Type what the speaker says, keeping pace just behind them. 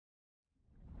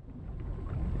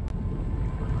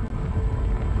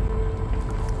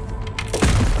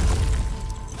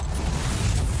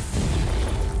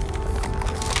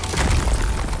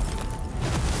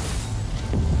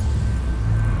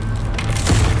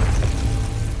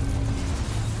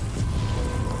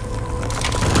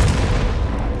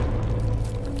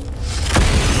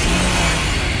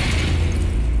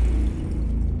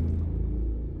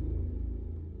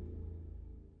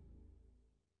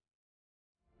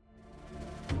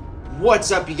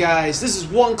What's up, you guys? This is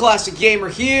One Classic Gamer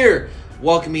here.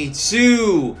 Welcome me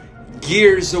to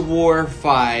Gears of War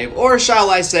 5, or shall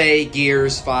I say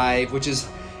Gears 5, which is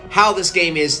how this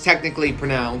game is technically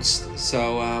pronounced.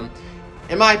 So,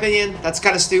 in my opinion, that's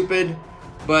kind of stupid.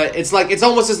 But it's like, it's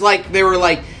almost as like they were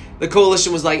like, the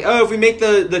coalition was like, oh, if we make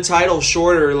the title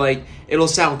shorter, like it'll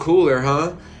sound cooler,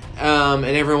 huh? And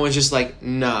everyone's just like,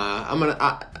 nah, I'm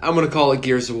gonna call it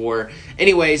Gears of War.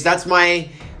 Anyways, that's my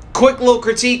quick little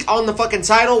critique on the fucking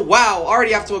title. Wow,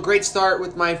 already off to a great start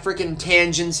with my freaking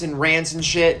tangents and rants and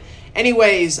shit.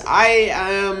 Anyways, I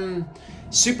am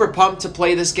super pumped to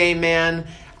play this game, man.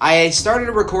 I started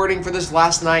a recording for this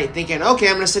last night thinking, okay,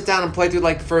 I'm gonna sit down and play through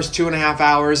like the first 2.5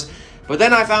 hours. But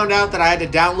then I found out that I had to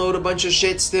download a bunch of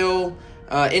shit still,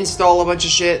 install a bunch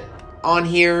of shit on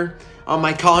here, on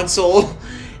my console.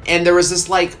 And there was this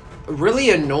like really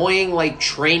annoying like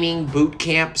training boot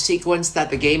camp sequence that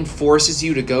the game forces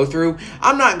you to go through.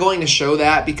 I'm not going to show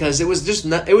that because it was just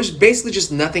it was basically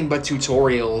just nothing but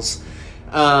tutorials.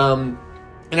 And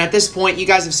at this point, you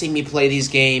guys have seen me play these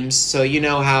games, so you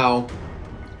know how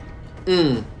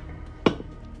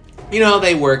you know how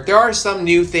they work. There are some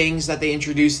new things that they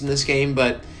introduced in this game,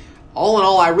 but all in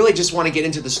all, I really just want to get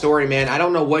into the story, man. I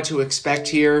don't know what to expect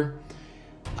here.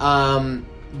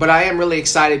 But I am really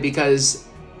excited because,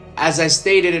 as I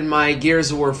stated in my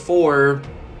Gears of War 4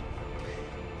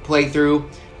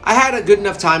 playthrough, I had a good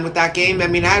enough time with that game. I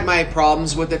mean, I had my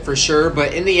problems with it for sure,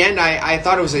 but in the end, I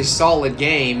thought it was a solid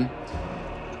game.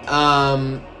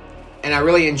 And I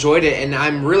really enjoyed it, and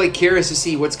I'm really curious to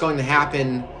see what's going to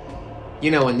happen,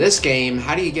 you know, in this game.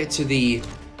 How do you get to the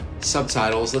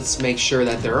subtitles? Let's make sure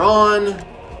that they're on.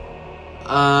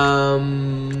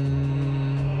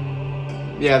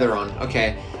 Yeah, they're on.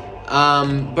 Okay.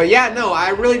 But yeah, no, I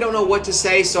really don't know what to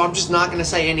say, so I'm just not going to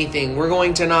say anything. We're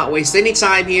going to not waste any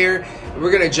time here.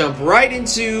 We're going to jump right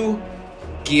into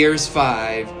Gears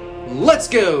 5. Let's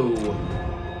go!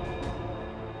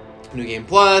 New Game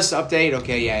Plus, update.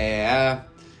 Okay, yeah.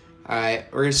 Alright,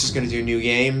 we're just going to do new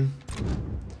game.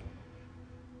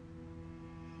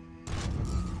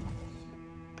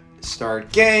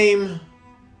 Start game.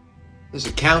 There's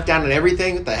a countdown and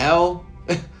everything. What the hell?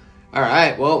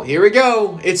 Alright, well, here we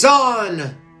go. It's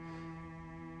on!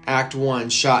 Act 1,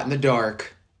 Shot in the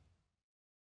Dark.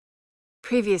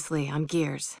 Previously on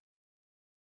Gears.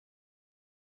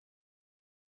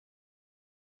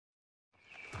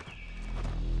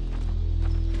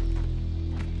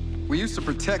 We used to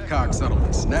protect COG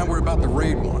settlements. Now we're about to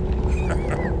raid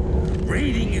one.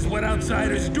 Raiding is what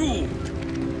outsiders do.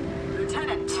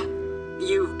 Lieutenant,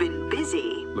 you've been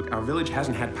busy. Look, our village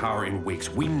hasn't had power in weeks.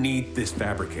 We need this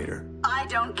fabricator. I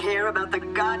don't care about the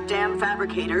goddamn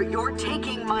fabricator. You're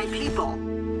taking my people.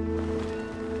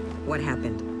 What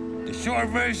happened? The short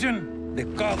version, the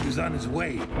COG is on his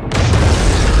way.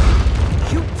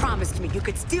 You promised me you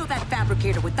could steal that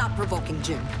fabricator without provoking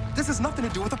Jin. This has nothing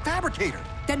to do with a fabricator.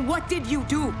 Then what did you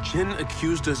do? Jin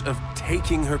accused us of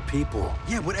taking her people.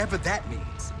 Yeah, whatever that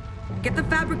means. Get the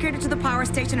fabricator to the power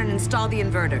station and install the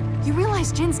inverter. You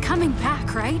realize Jin's coming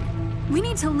back, right? We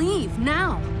need to leave,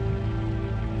 now.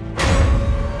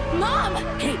 Mom!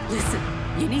 Hey, listen.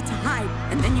 You need to hide,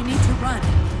 and then you need to run.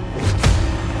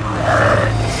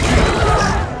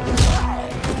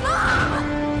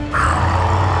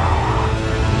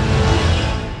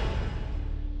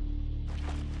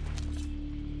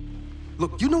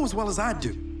 Look, you know as well as I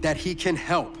do that he can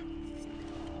help.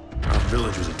 Our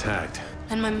village was attacked.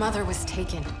 And my mother was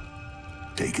taken.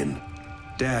 Taken?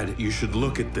 Dad, you should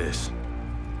look at this.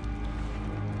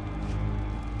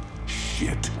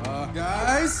 Shit.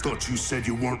 Guys? Thought you said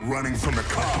you weren't running from the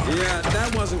COG. Yeah,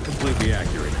 that wasn't completely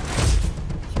accurate.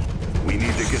 We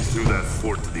need to get through that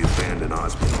fort to the abandoned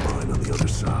Osmond mine on the other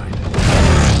side.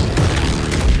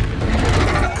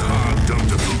 The COG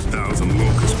dumped a few thousand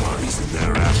locust bodies in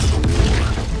there after the war.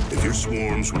 If your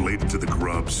swarm's related to the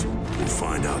grubs, we'll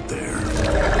find out there.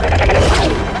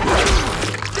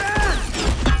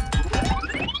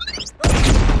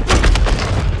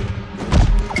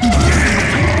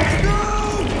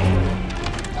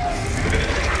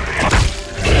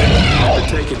 We're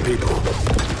taking people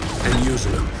and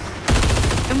using them.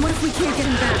 And what if we can't get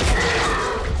him back?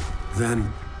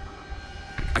 Then,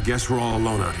 I guess we're all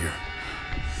alone out here.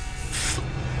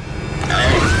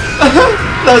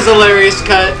 That was a hilarious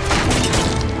cut.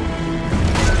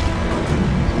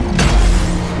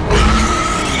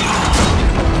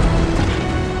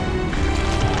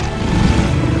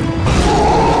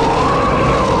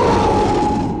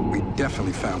 We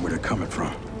definitely found where they're coming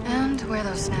from. And where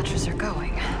those snatchers are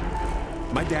going.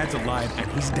 My dad's alive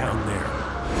and he's down there.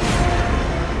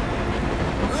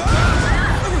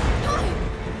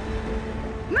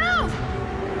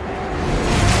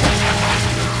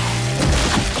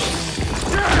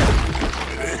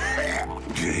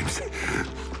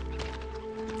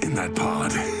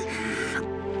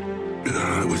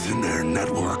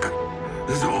 Look,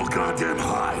 this is all goddamn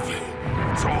hive.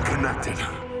 It's all connected.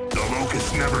 The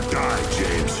locusts never died,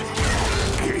 James.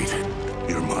 Kate,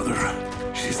 your mother,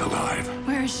 she's alive.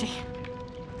 Where is she?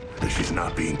 And she's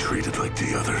not being treated like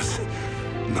the others.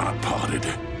 Not potted.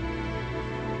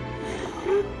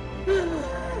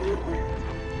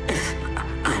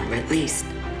 I'm released.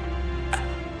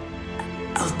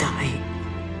 I'll die.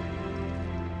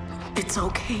 It's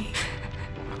okay.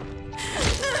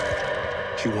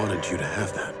 She wanted you to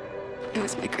have that. It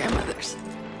was my grandmother's.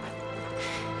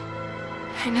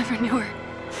 I never knew her.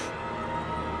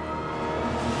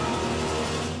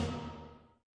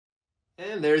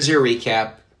 And there's your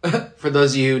recap. For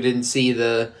those of you who didn't see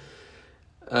the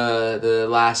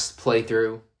last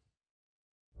playthrough.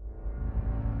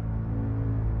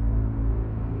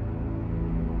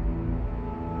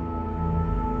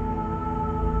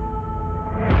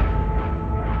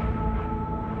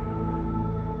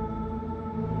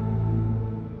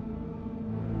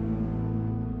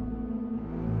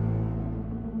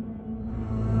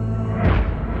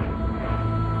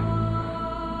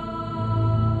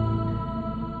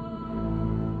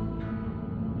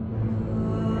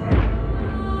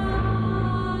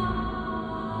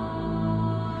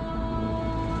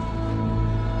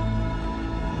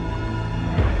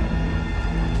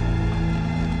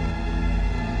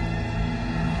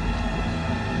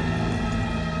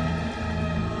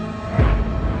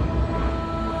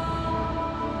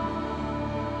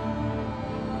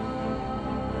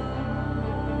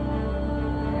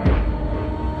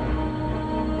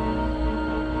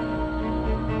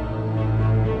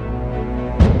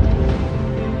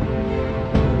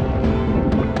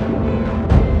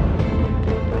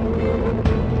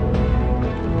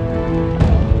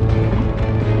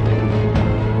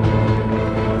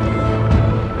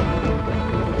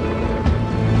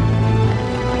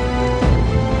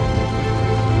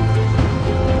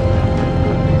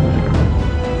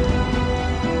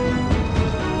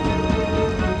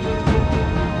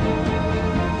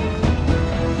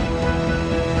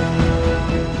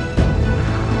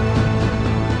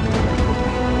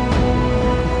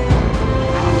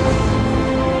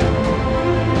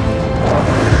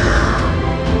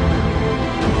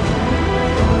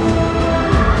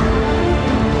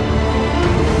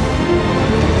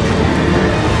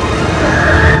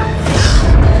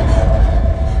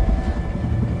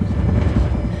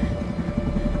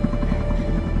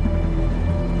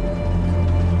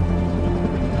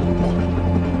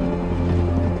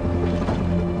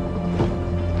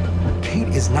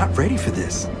 Not ready for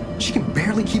this. She can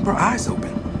barely keep her eyes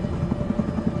open.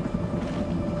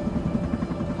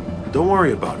 Don't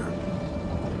worry about her.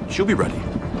 She'll be ready.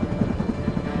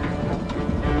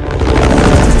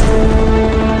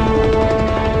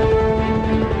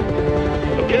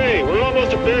 Okay, we're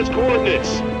almost at base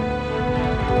coordinates.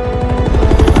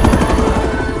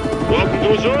 Welcome to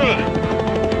Azura.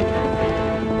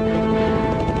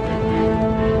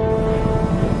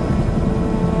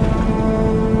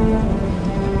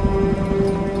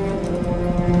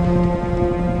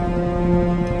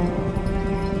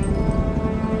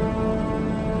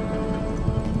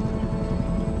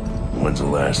 When's the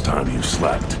last time you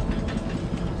slept?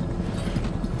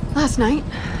 Last night.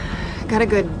 Got a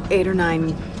good 8 or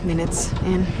 9 minutes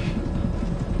in.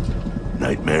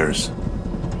 Nightmares?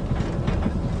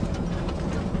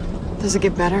 Does it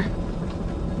get better?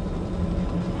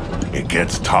 It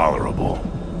gets tolerable.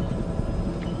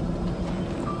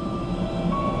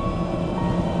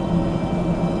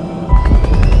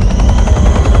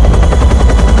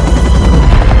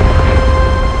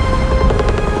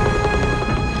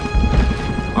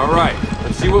 All right,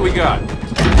 let's see what we got.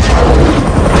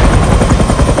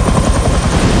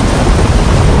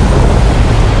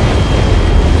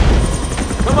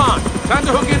 Come on, time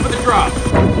to hook in for the drop.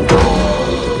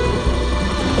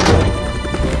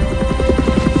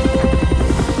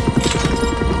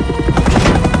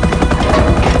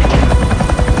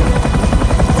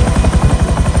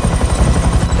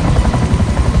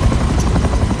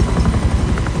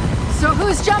 So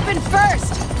who's jumping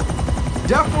first?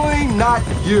 Definitely not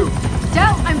you.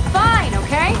 Del, I'm fine,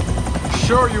 okay?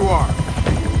 Sure you are.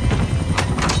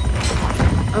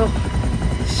 Oh,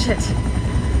 shit.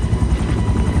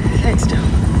 Thanks, Del.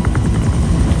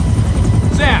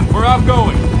 Sam, we're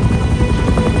outgoing.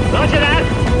 Roger that.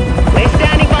 We're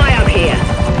standing by out here.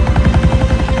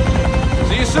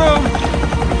 See you soon.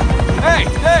 Hey,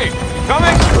 Dave, you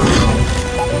coming?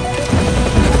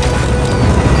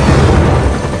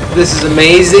 This is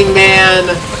amazing, man.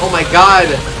 Oh my god.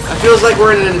 It feels like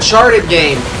we're in an Uncharted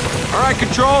game. All right,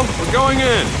 Control, we're going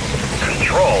in.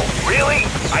 Control? Really?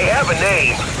 I have a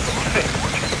name.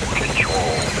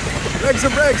 Control. Regs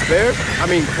are regs, Baird. I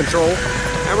mean, Control.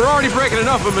 And we're already breaking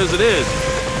enough of them as it is.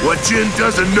 What Jin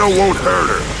doesn't know won't hurt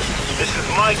her. This is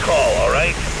my call, all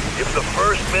right? If the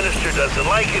First Minister doesn't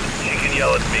like it, she can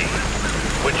yell at me.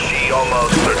 Which she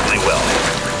almost certainly will.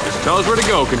 Just tell us where to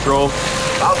go, Control.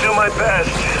 I'll do my best.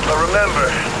 But remember,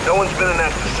 no one's been in that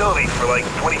facility for like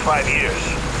 25 years.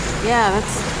 Yeah,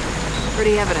 that's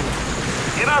pretty evident.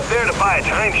 You're not there to buy a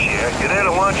timeshare. You're there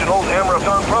to launch an old Hammer of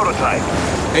Dawn prototype.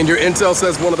 And your intel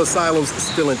says one of the silos is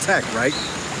still intact, right?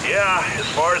 Yeah, as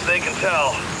far as they can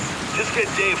tell. Just get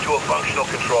Dave to a functional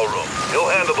control room. He'll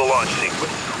handle the launch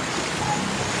sequence.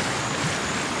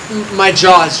 My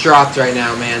jaw's dropped right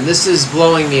now, man. This is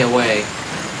blowing me away.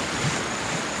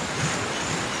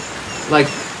 Like,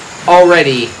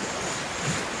 already.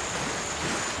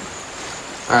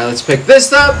 Alright, let's pick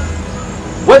this up.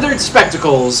 Weathered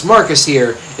spectacles. Marcus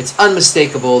here. It's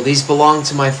unmistakable. These belong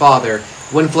to my father.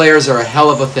 Wind flares are a hell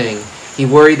of a thing. He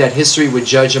worried that history would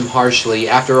judge him harshly.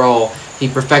 After all, he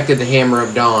perfected the Hammer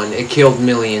of Dawn. It killed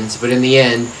millions, but in the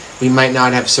end, we might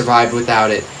not have survived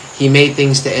without it. He made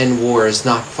things to end wars,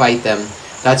 not fight them.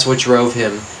 That's what drove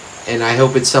him. And I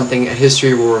hope it's something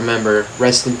history will remember.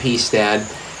 Rest in peace, Dad.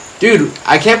 Dude,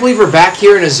 I can't believe we're back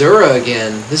here in Azura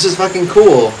again. This is fucking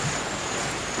cool.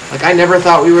 Like, I never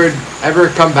thought we would ever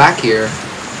come back here.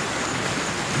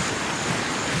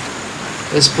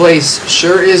 This place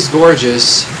sure is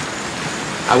gorgeous.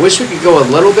 I wish we could go a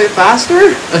little bit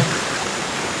faster.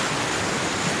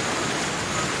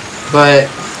 But,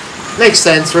 makes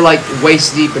sense. We're like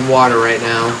waist deep in water right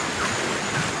now.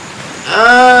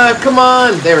 Come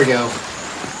on. There we go.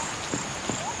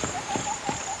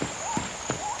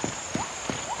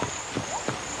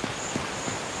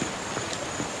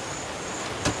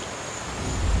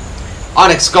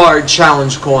 Onyx Guard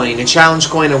Challenge Coin. A challenge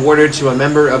coin awarded to a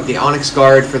member of the Onyx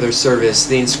Guard for their service.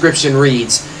 The inscription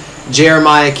reads,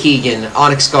 Jeremiah Keegan,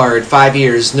 Onyx Guard, 5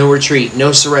 years, no retreat,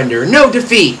 no surrender, no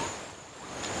defeat.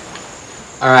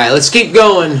 Alright, let's keep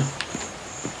going.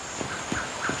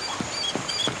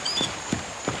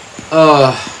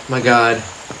 Oh, my God.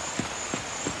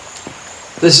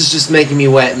 This is just making me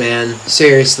wet, man.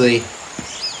 Seriously.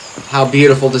 How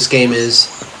beautiful this game is.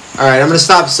 Alright, I'm gonna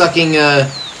stop sucking,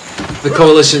 the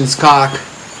Coalition's cock.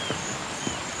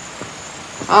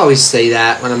 I always say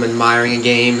that when I'm admiring a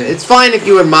game. It's fine if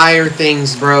you admire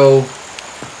things, bro.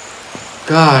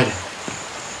 God.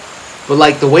 But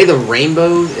like the way the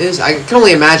rainbow is, I can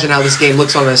only imagine how this game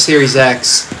looks on a Series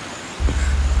X.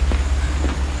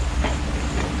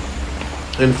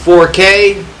 In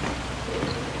 4K.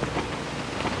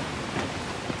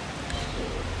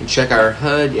 And check our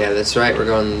HUD. Yeah, that's right. We're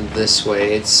going this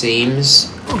way, it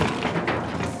seems.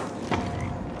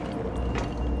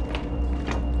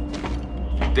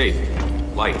 Dave,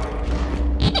 light.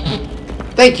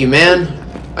 Thank you, man.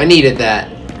 I needed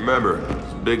that. Remember,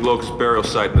 it's a big locust burial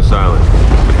site in this island.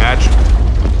 If hatched,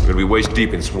 we're gonna be waist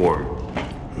deep in swarm.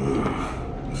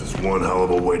 This is one hell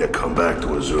of a way to come back to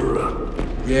Azura.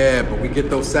 Yeah, but we get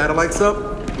those satellites up,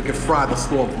 we can fry the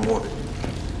storm from orbit.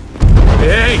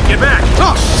 Hey, get back!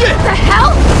 Oh, shit! What the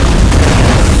hell?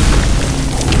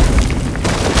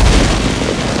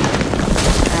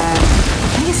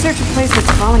 I need to search a place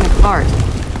that's falling apart.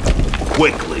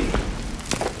 Quickly.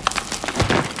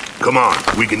 Come on,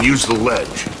 we can use the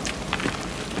ledge.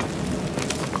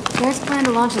 You guys plan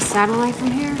to launch a satellite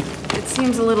from here? It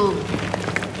seems a little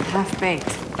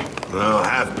half-baked. Well,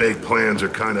 half-baked plans are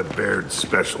kind of Baird's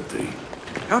specialty.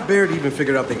 How'd Baird even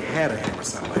figure out they had a Hammer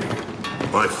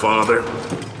satellite? My father,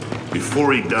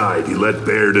 before he died, he let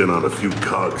Baird in on a few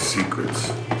COG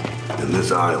secrets. And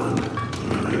this island,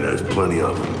 it has plenty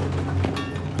of them.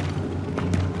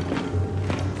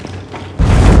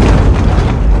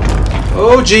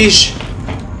 Oh, geesh.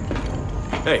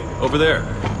 Hey, over there.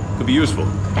 Could be useful.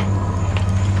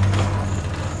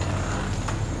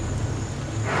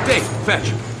 Dave,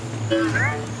 fetch.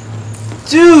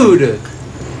 Dude!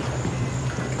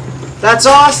 That's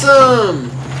awesome!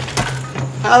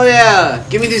 Hell yeah!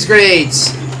 Give me these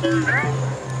grenades!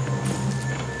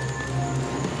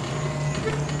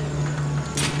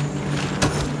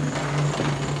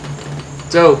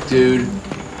 Dope, dude.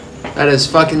 That is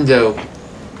fucking dope.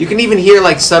 You can even hear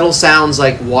like subtle sounds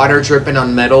like water dripping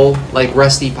on metal, like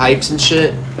rusty pipes and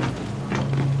shit.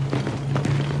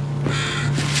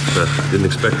 Didn't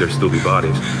expect there'd still be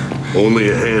bodies. Only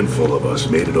a handful of us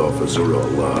made it off Azura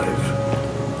alive.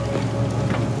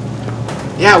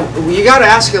 Yeah, you gotta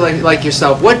ask it like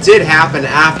yourself, what did happen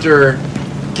after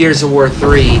Gears of War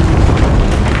 3?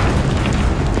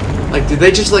 Like, did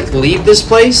they just like leave this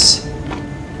place?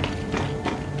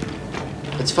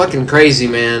 It's fucking crazy,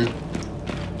 man.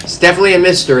 It's definitely a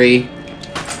mystery.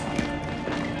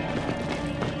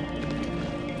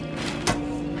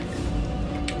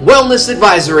 Wellness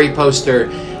advisory poster.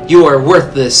 You are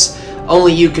worthless.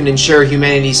 Only you can ensure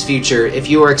humanity's future. If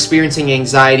you are experiencing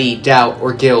anxiety, doubt,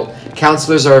 or guilt,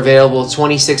 counselors are available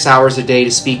 26 hours a day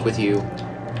to speak with you.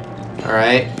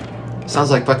 Alright. Sounds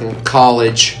like fucking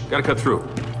college. Gotta cut through.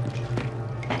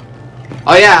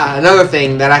 Oh yeah, another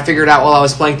thing that I figured out while I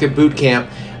was playing through boot camp.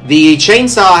 The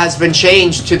chainsaw has been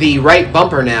changed to the right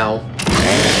bumper now.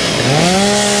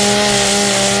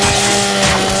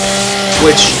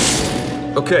 Which...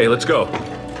 Okay, let's go.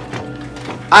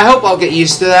 I hope I'll get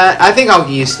used to that. I think I'll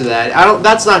get used to that.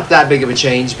 That's not that big of a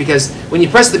change, because when you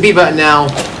press the B button now,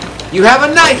 you have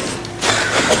a knife!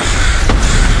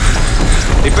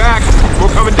 Stay back! We're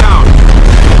coming down!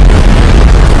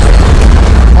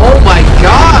 Oh my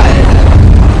god!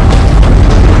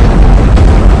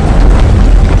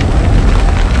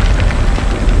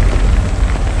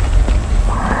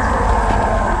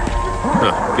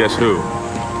 Huh, guess who?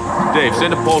 Dave,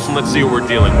 send a pulse and let's see what we're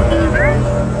dealing with.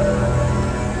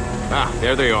 Ah,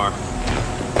 there they are.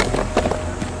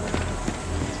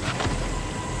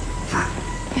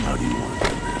 How do you want to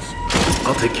do this?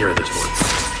 I'll take care of this one.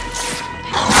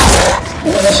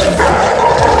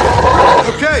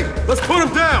 Okay, let's put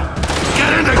him down!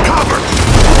 Get into cover!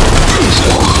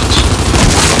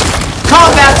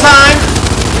 Combat time!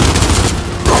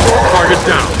 Target's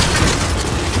down.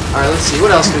 Alright, let's see.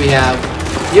 What else do we have?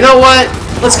 You know what?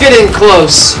 Let's get in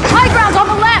close. High ground's on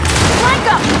the left! Flank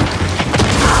up!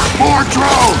 More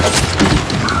drones!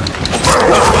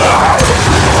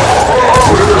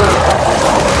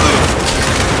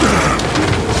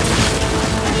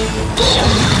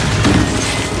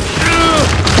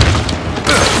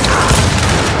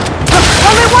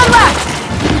 Only one left!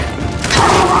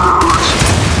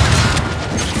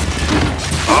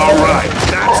 All right,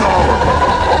 that's over.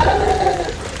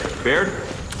 Baird?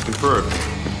 Confirmed.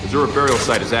 Missouri burial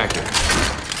site is active.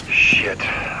 Shit.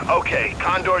 Okay,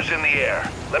 Condor's in the air.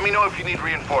 Let me know if you need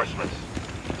reinforcements.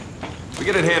 We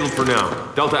get it handled for now.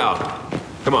 Delta out.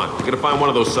 Come on, we gotta find one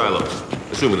of those silos.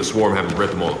 Assuming the swarm haven't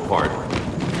ripped them all apart.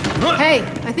 Hey,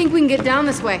 I think we can get down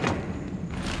this way.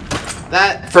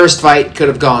 That first fight could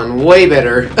have gone way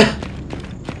better.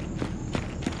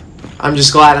 I'm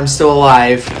just glad I'm still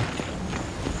alive.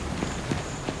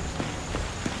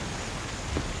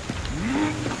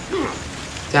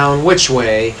 Down which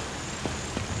way?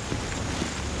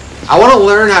 I want to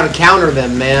learn how to counter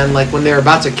them, man. Like when they're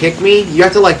about to kick me, you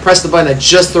have to like press the button at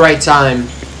just the right time.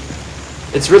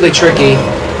 It's really tricky.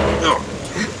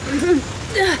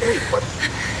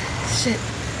 Shit.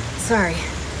 Sorry.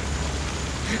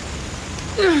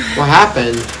 What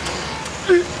happened?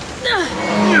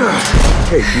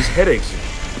 Hey, these headaches.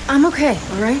 I'm okay,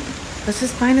 alright? Let's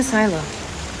just find a silo.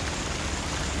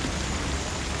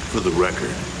 For the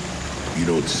record, you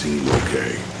don't seem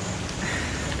okay.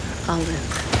 I'll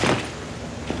live.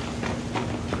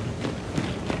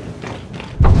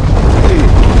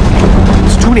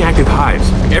 There's too many active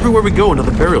hives. Everywhere we go until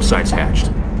the burial site's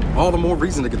hatched. All the more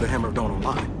reason to get the Hammer of Dawn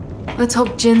online. Let's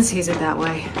hope Jin sees it that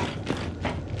way.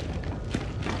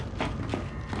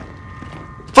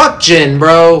 Fuck Jin,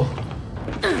 bro.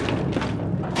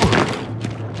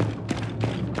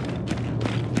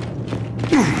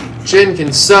 Jin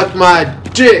can suck my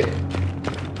dick.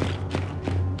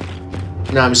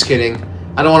 No, I'm just kidding.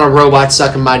 I don't want a robot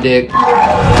sucking my dick. Ah!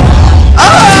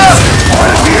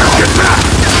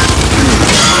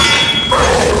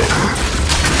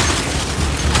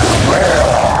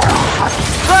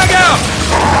 Frag out!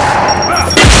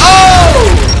 Oh!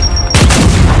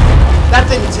 That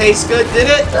didn't taste good, did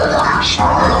it?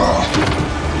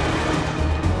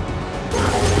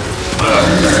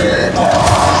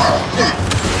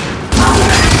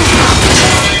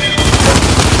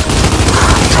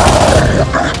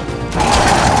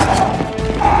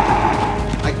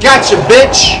 I gotcha,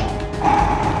 bitch!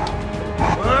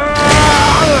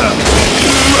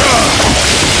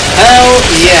 Hell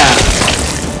yeah!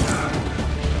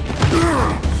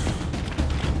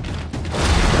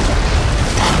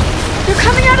 They're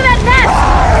coming out of that nest!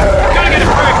 Gotta get it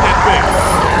back, that thing!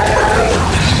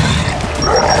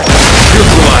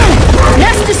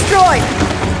 Nest destroyed!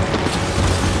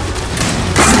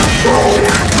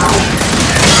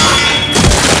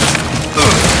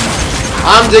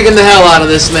 I'm digging the hell out of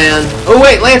this, man. Oh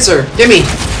wait, Lancer, gimme!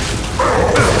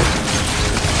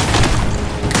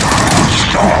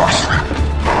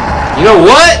 You know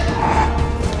what?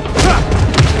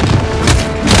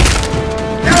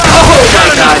 Oh my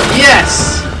god,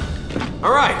 yes!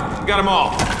 Alright, we got them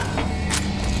all.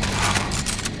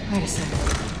 Wait a second.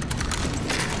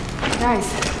 Guys,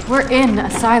 we're in a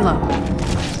silo.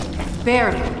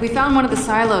 Baird, we found one of the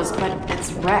silos, but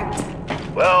it's wrecked.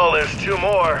 Well, there's 2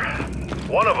 more.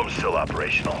 One of them's still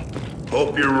operational.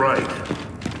 Hope you're right.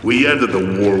 We ended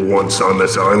the war once on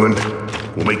this island.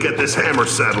 When we get this hammer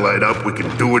satellite up, we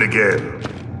can do it again.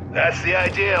 That's the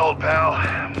idea, old pal.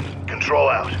 Control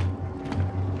out.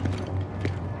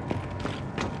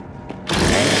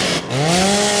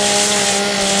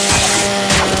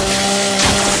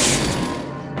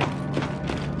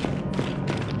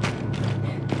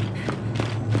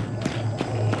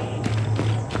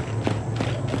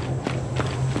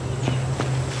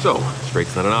 So,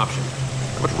 straight's not an option.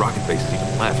 How much rocket base is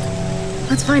even left?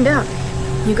 Let's find out.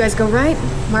 You guys go right,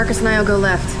 Marcus and I'll go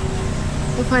left.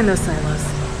 We'll find those silos.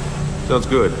 Sounds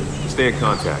good. Stay in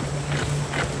contact.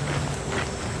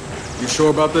 You sure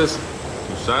about this?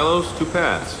 2 silos, 2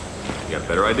 paths. You got a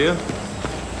better idea?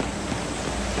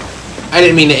 I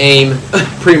didn't mean to aim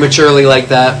prematurely like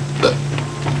that. But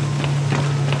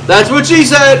that's what she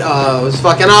said! Oh, it was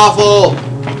fucking awful!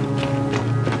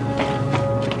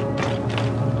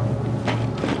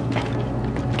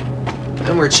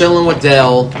 And we're chilling with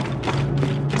Del.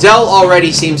 Del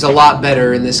already seems a lot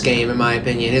better in this game, in my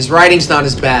opinion. His writing's not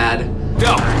as bad.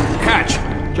 Del! Hatch!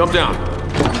 Jump down.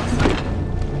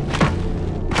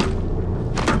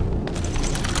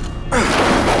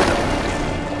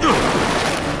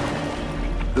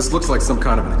 This looks like some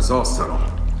kind of an exhaust tunnel.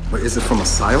 But is it from a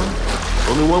silo?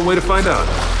 Only one way to find out.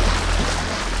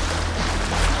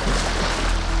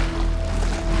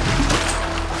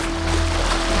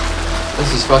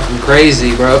 This is fucking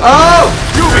crazy, bro. Oh!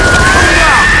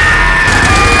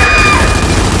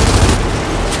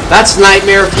 That's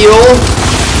nightmare fuel.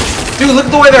 Dude, look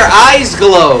at the way their eyes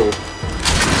glow.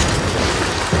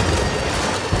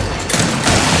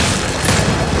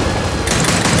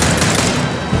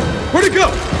 Where'd it go?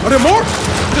 Are there more?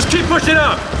 Just keep pushing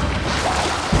out.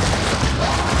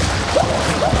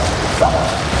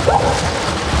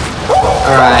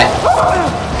 Alright.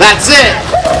 That's it!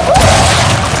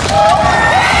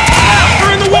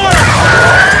 We're in the water!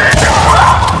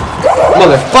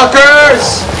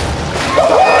 Motherfuckers!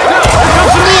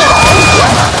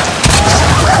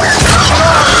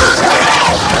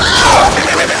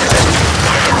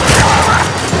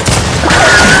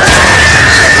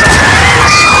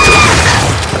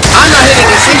 I'm not hitting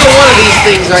a single one of these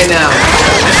things right now.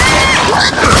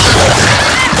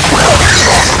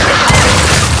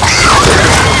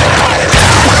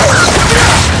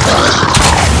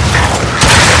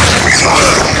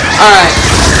 Alright.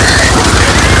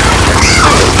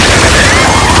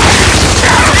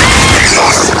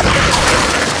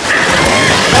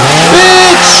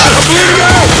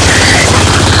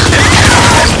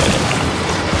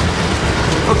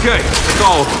 Okay, that's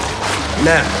all of them.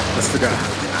 Now, let's figure out how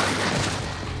to get out of here.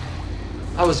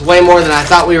 That was way more than I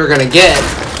thought we were gonna get.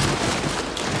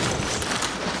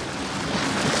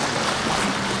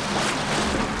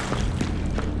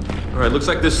 Alright, looks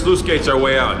like this sluice gate's our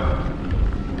way out.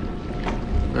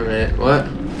 Wait a minute, what?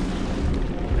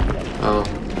 Oh.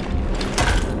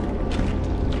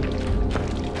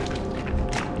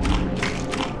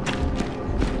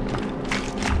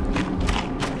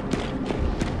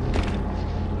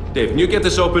 Dave, can you get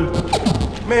this open?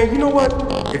 Man, you know what?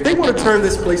 If they want to turn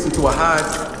this place into a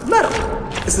hive, let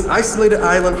them. It's an isolated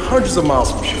island hundreds of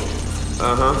miles from shore.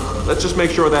 Uh-huh. Let's just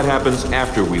make sure that happens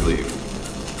after we leave.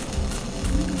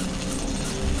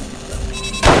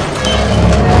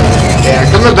 Yeah,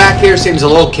 coming back here seems a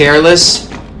little careless.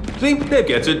 See? Dave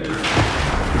gets it.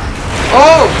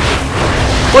 Oh!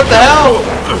 What the hell?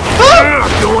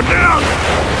 Going down!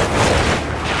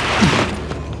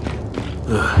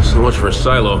 So much for a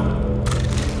silo.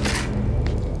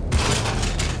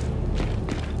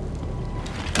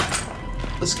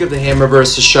 Let's give the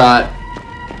Hammerverse a shot.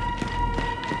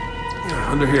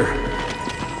 Under here.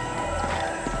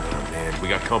 Oh man, we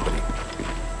got company.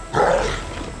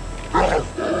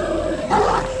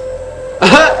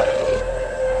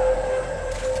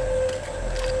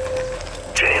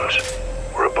 James,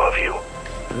 we're above you.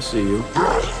 I see you.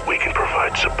 We can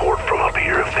provide support from up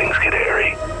here if things get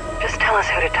hairy. Just tell us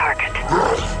who to target.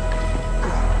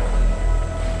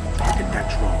 Target that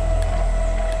drone.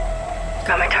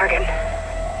 Got my target.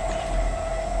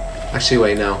 Actually,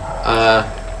 wait, no.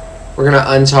 We're gonna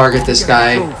untarget this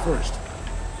guy. Drone first.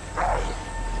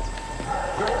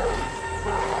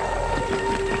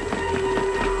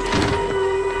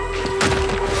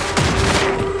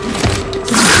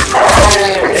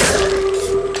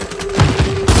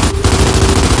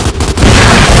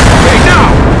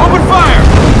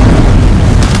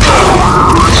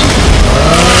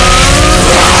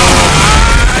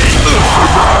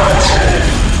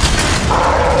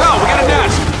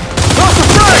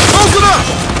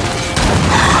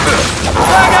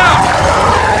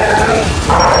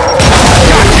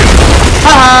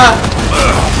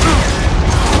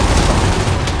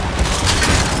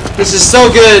 This is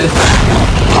so good.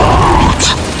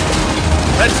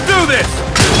 Let's do this!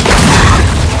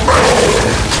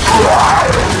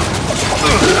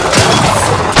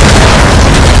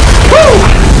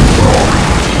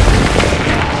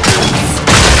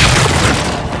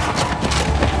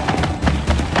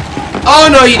 Oh,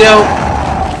 no, you don't.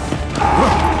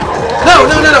 No,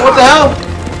 no, no, no, what the hell?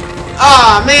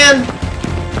 Ah, man.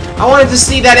 I wanted to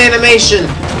see that animation.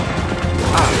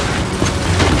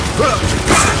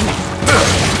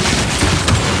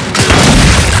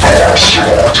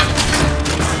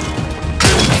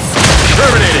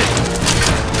 Terminated!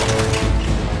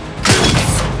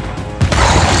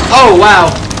 Oh, wow.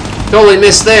 Totally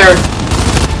missed there.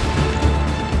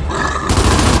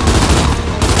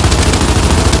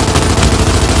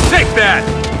 Take that!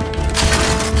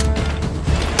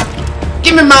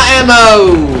 Give me my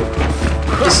ammo!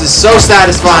 This is so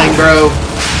satisfying, bro.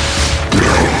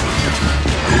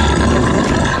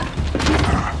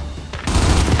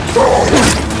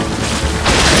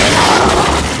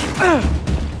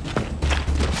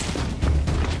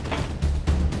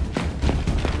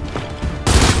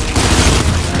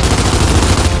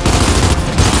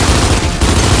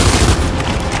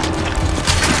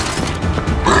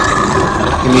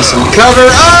 Give me some cover.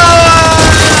 Ah!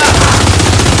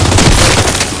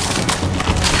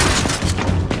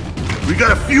 We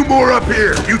got a few more up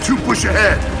here. You two push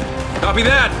ahead. Copy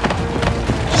that!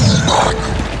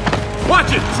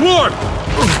 Watch it! Swarm!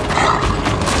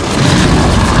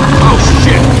 Oh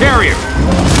shit! Carrier!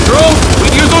 Control! We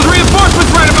can use those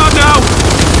reinforcements right about now!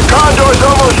 Condor's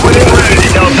almost within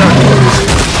range, Delta.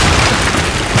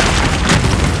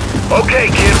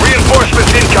 Okay, kid.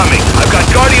 Reinforcements incoming. I've got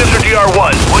Guardians or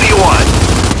DR1s. What do you want?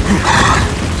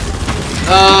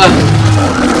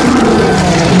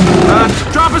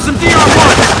 Drop us some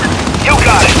DR1s! You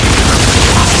got it!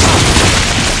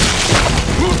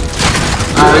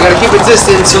 Alright, we gotta keep a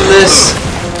distance from this.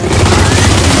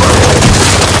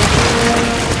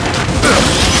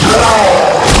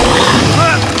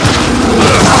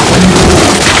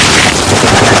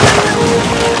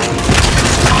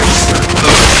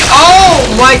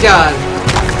 Oh my god!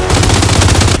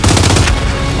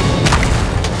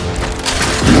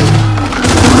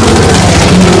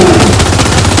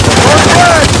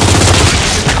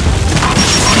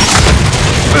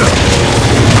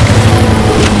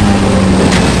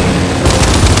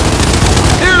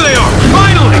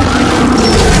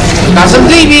 Got some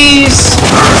DBs!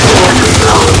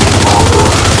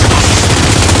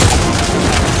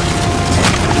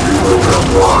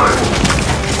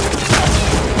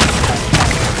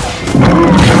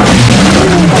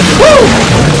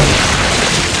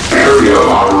 Area of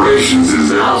operations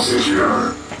is now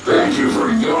secure. Thank you for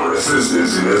your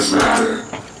assistance in this matter.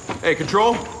 Hey,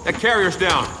 Control, that carrier's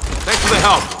down. Thanks for the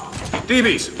help.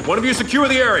 DBs, one of you secure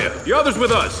the area. The other's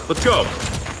with us. Let's go.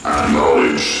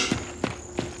 Acknowledged.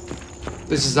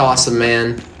 This is awesome,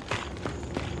 man.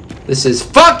 This is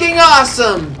fucking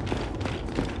awesome!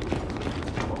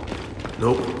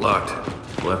 Nope, locked.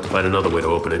 We'll have to find another way to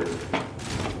open it.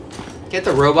 Can't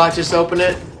the robot just open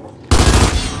it?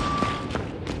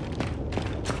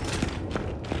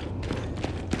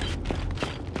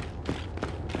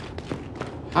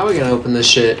 How are we gonna open this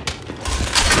shit?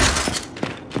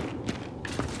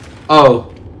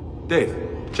 Oh. Dave,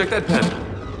 check that pen.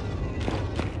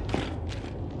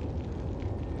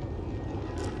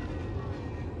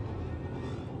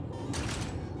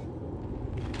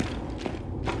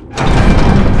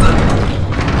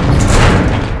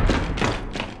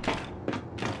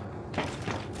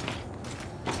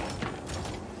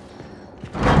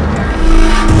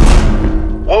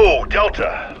 Whoa,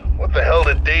 Delta. What the hell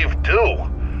did Dave do?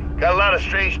 Got a lot of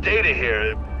strange data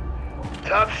here.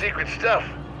 Top secret stuff.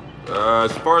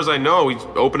 As far as I know, he's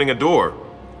opening a door.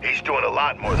 He's doing a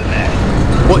lot more than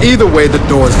that. Well, either way, the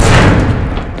door's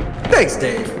open. Thanks,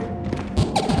 Dave.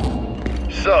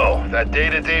 So, that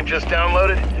data Dave just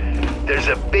downloaded? There's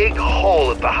a big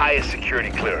hole at the highest security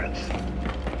clearance.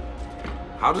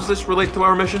 How does this relate to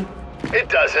our mission? It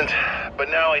doesn't, but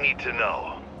now I need to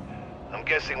know. I'm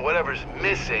guessing whatever's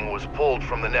missing was pulled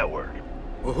from the network.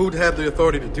 Well, who'd have the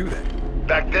authority to do that?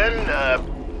 Back then,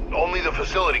 only the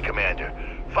facility commander.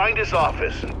 Find his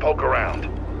office and poke around.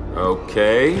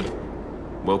 Okay.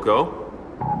 We'll go.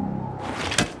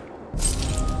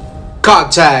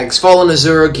 Cog tags, Fallen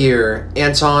Azura gear,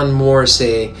 Anton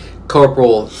Morrissey,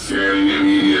 Corporal. Scanning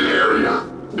immediate area.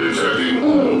 Detecting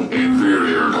all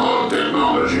inferior cog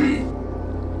technology.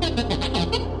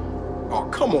 Oh,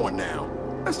 come on now.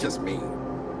 That's just me.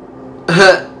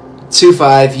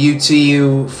 25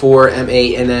 UTU 4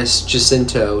 M8 NS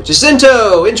Jacinto.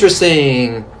 Jacinto!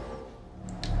 Interesting!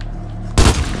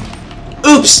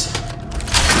 Oops!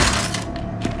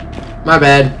 My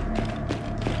bad.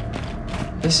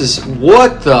 This is...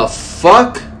 What the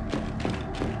fuck?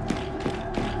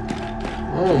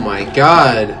 Oh my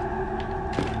god.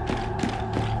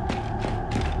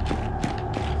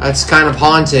 That's kind of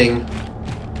haunting.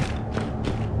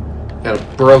 Got a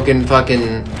broken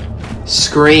fucking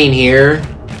screen here.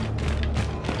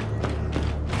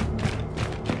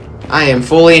 I am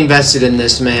fully invested in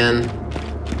this, man.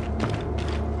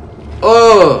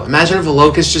 Oh, imagine if a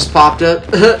locust just popped up.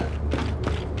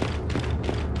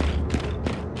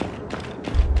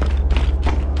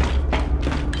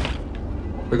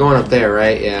 We're going up there,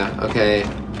 right? Yeah, okay.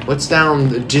 What's down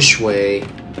the dishway?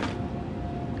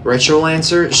 Retro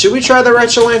Lancer? Should we try the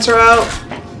Retro Lancer out?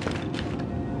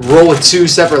 Roll with 2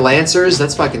 separate Lancers?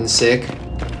 That's fucking sick.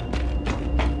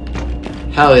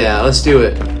 Hell yeah, let's do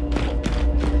it.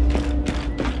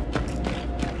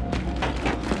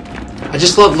 I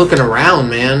just love looking around,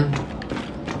 man.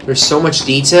 There's so much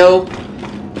detail.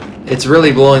 It's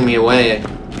really blowing me away.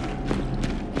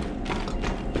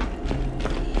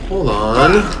 Hold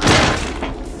on.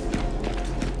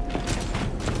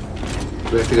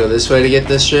 Do we have to go this way to get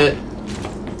this shit?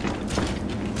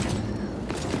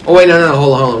 Oh wait, no,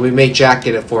 hold on. We made Jack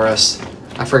get it for us.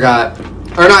 I forgot.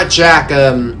 Or not Jack,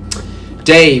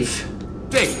 Dave.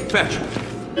 Dave, fetch.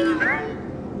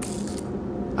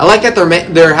 I like that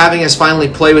they're having us finally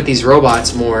play with these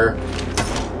robots more.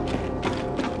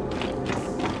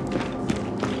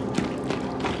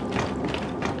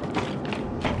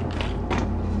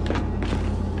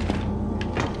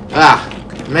 Ah,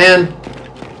 man.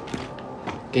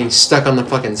 Getting stuck on the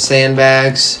fucking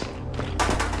sandbags.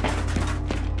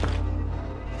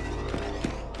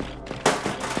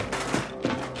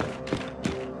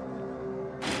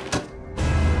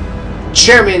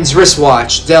 Chairman's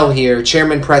wristwatch. Dell here.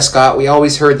 Chairman Prescott. We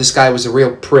always heard this guy was a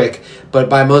real prick, but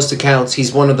by most accounts,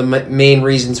 he's one of the main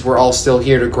reasons we're all still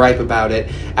here to gripe about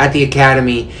it. At the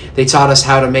Academy, they taught us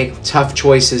how to make tough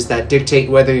choices that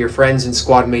dictate whether your friends and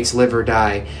squad mates live or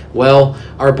die. Well,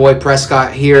 our boy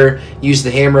Prescott here used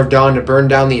the Hammer of Dawn to burn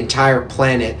down the entire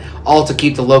planet, all to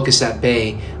keep the locusts at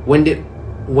bay.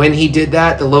 When he did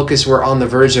that, the locusts were on the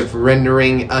verge of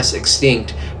rendering us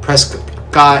extinct. Prescott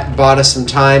bought us some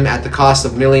time at the cost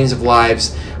of millions of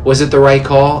lives. Was it the right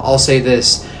call? I'll say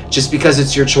this. Just because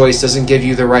it's your choice doesn't give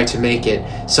you the right to make it.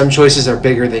 Some choices are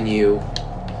bigger than you.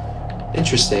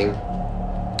 Interesting.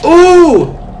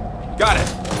 Ooh! Got it.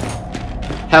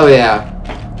 Hell yeah.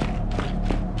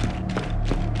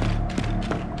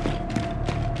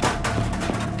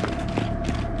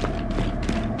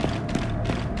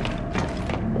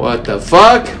 What the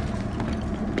fuck?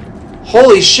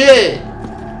 Holy shit!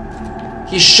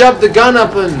 He shoved the gun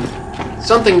up and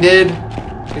something did.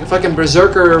 Like a fucking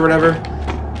berserker or whatever.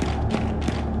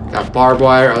 Got barbed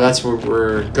wire. Oh, that's where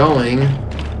we're going.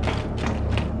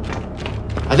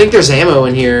 I think there's ammo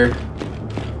in here.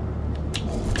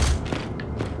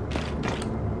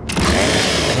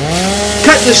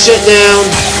 Cut this shit down.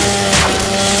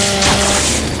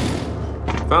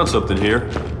 Found something here.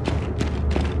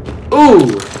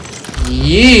 Ooh.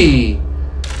 Yee.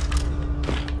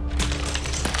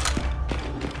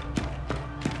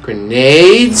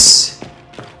 Grenades.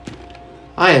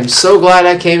 I am so glad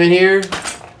I came in here.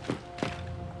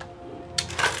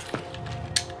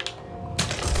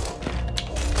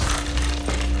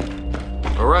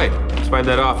 All right, let's find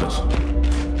that office.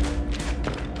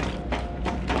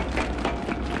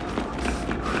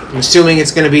 I'm assuming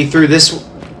it's going to be through this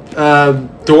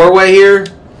doorway here.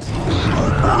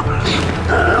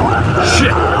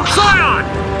 Shit! Zion!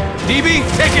 DB,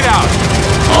 take it out!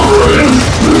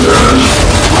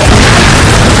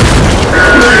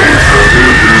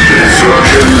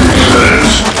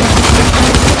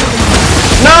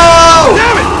 No!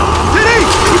 Damn it! Diddy!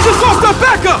 We just lost our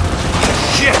backup!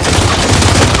 Shit!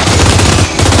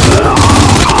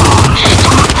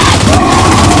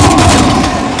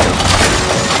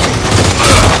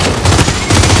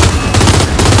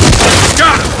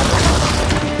 Got him!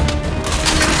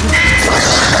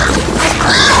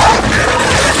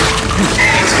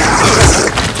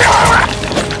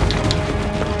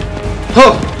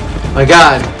 Oh my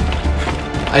god.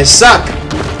 I suck.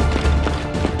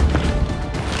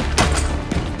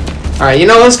 Alright, you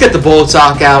know, let's get the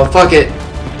Bulltalk out. Fuck it.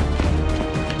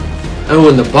 Oh,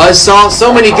 and the Buzzsaw.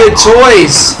 So many good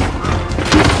toys.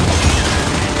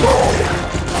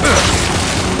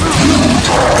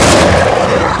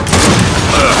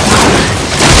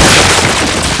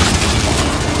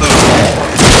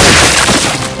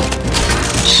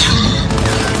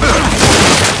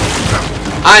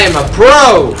 I am a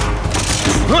pro.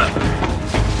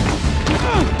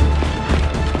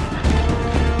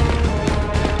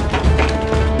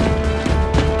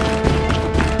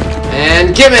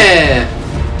 Gimme!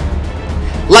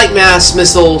 Light mass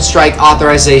missile strike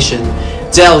authorization.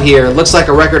 Dell here. Looks like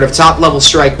a record of top-level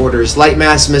strike orders. Light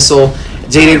mass missile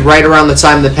dated right around the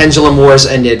time the Pendulum Wars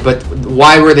ended. But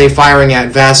why were they firing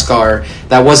at Vaskar?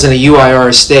 That wasn't a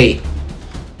UIR state.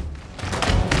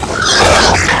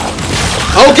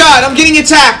 Oh god, I'm getting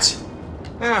attacked!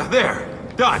 Ah, there.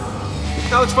 Done.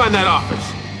 Now let's find that office.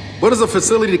 What does a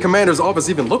facility commander's office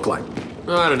even look like?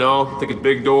 I don't know. Think it's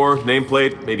big door,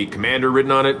 nameplate, maybe commander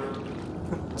written on it.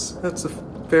 That's a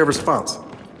fair response.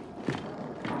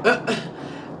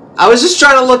 I was just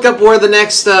trying to look up where the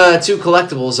next 2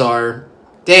 collectibles are.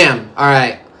 Damn. All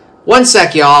right. 1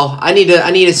 sec, y'all. I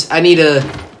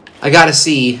gotta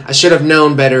see. I should have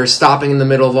known better stopping in the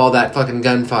middle of all that fucking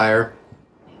gunfire.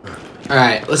 All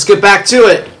right, let's get back to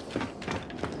it.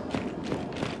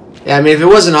 Yeah, I mean, if it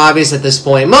wasn't obvious at this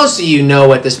point, most of you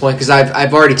know at this point because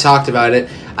I've already talked about it.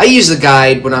 I use the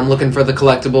guide when I'm looking for the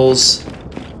collectibles.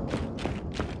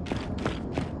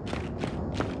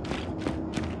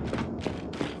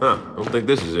 Huh, I don't think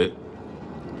this is it.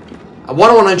 I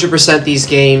want to 100% these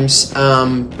games,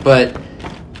 but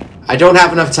I don't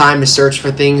have enough time to search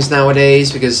for things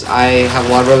nowadays because I have a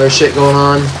lot of other shit going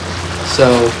on.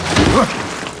 So,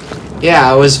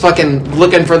 yeah, I was fucking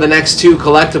looking for the next 2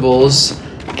 collectibles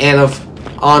and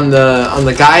on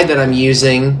the guide that I'm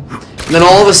using, and then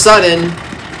all of a sudden,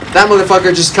 that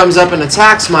motherfucker just comes up and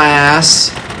attacks my ass.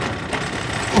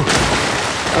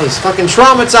 That was fucking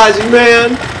traumatizing,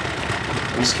 man.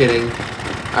 I'm just kidding.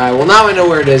 Alright, well now I know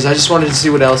where it is. I just wanted to see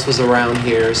what else was around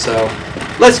here, so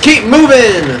let's keep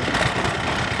moving!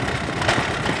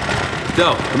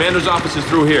 Del, commander's office is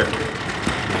through here.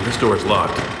 Man, this door is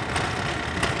locked.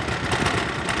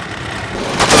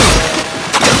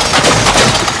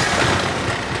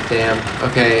 Damn.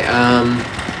 Okay,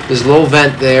 there's a little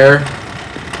vent there.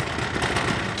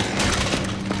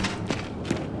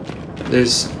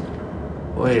 There's...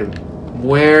 Wait,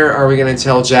 where are we gonna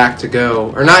tell Jack to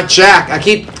go? Or not Jack, I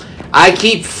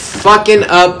keep fucking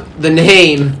up the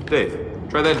name. Dave,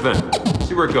 try that vent.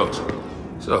 See where it goes.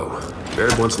 So,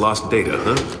 Baird once lost data,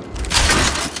 huh?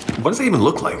 What does it even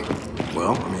look like?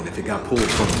 Well, I mean, if it got pulled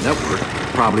from the network,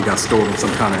 it probably got stored on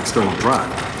some kind of external drive.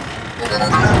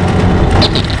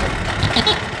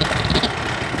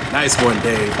 Nice one,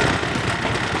 Dave.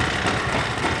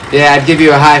 Yeah, I'd give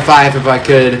you a high five if I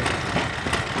could.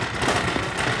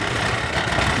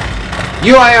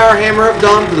 UIR Hammer of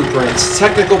Dawn blueprints.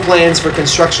 Technical plans for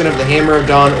construction of the Hammer of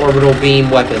Dawn orbital beam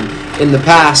weapon. In the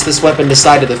past, this weapon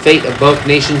decided the fate of both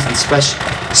nations and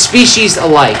species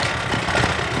alike.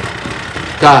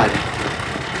 God.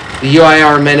 The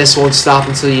UIR menace won't stop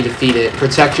until you defeat it.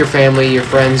 Protect your family, your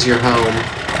friends, your home.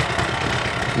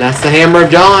 And that's the Hammer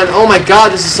of Dawn. Oh my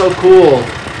god, this is so cool.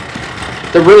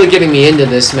 They're really getting me into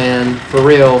this, man. For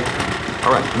real.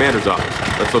 Alright, commander's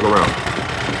office. Let's look around.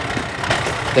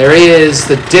 There he is,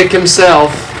 the dick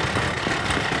himself.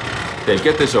 Dave,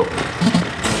 get this open.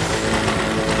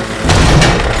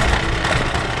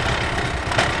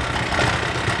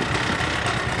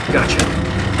 Gotcha.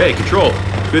 Hey, Control.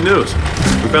 Good news.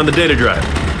 We found the data drive.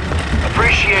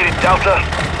 Appreciate it, Delta.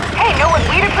 Hey, know what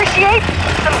we'd appreciate?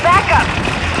 Some backup.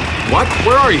 What?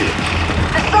 Where are you?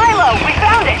 The silo. We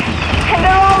found it. And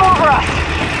they're all over us.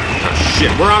 Oh,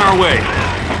 shit. We're on our way.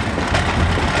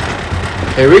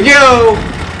 Here we go.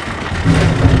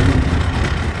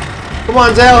 Come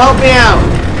on, Dale, help me out.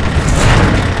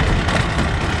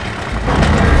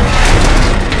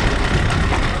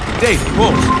 Dave,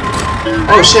 Pulse.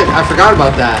 Oh shit, I forgot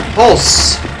about that.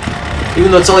 Pulse.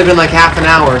 Even though it's only been like half an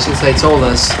hour since they told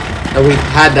us that we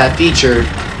had that featured.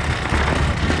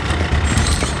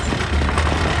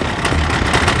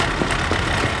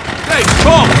 Hey,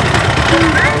 Pulse!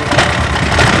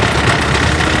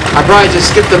 I probably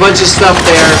just skipped a bunch of stuff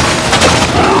there.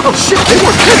 Oh shit, they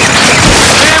were pissed!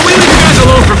 Man, we leave you guys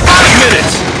alone for 5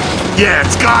 minutes! Yeah,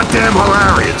 it's goddamn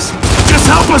hilarious. Just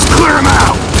help us clear him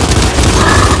out!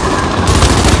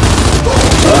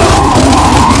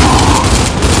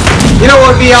 You know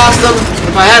what would be awesome?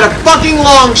 If I had a fucking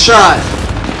long shot.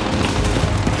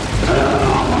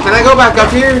 Can I go back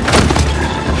up here?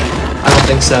 I don't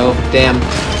think so. Damn.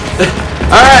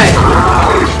 Alright.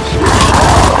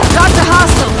 Got the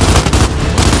hostile.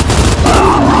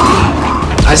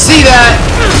 I see that.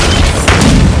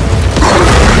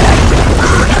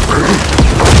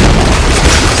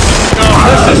 Oh,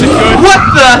 this isn't good. What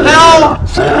the hell?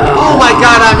 Oh my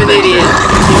god, I'm an idiot.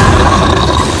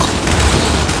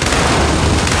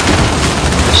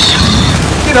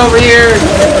 Get over here.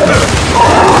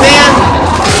 Man.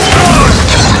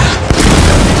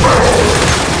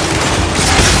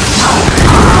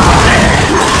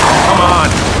 Come on.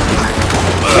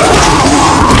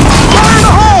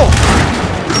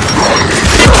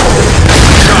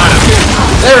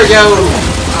 go.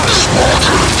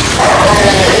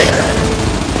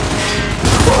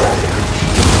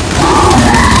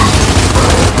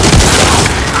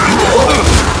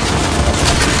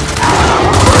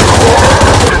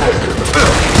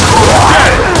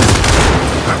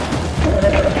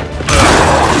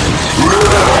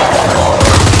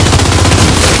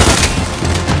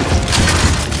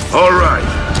 All right.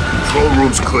 Control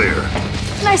room's clear.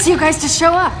 Nice of you guys to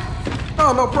show up.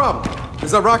 Oh, no problem.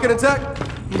 Is that rocket intact?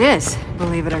 It is,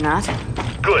 believe it or not.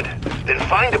 Good. Then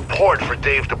find a port for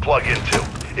Dave to plug into.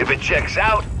 If it checks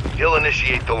out, he'll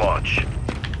initiate the launch.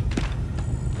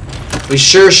 We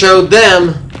sure showed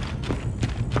them.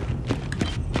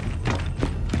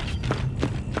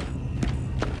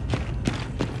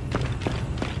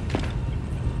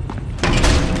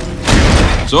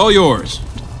 It's all yours.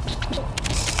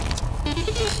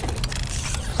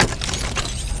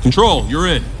 Control, you're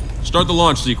in. Start the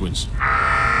launch sequence.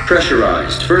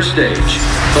 Pressurized. First stage.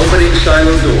 Opening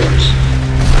silo doors.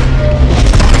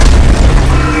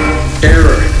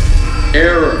 Error.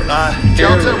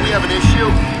 Delta, we have an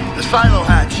issue. The silo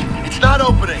hatch. It's not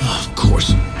opening. Of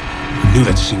course. I knew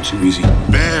that seemed too easy.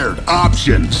 Baird,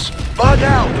 options. Bug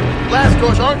out. Blast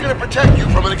doors aren't going to protect you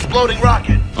from an exploding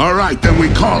rocket. All right, then we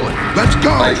call it. Let's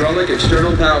go. Hydraulic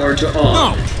external power to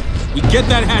on. No! We get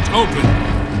that hatch open.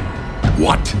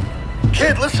 What?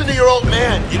 Kid, listen to your old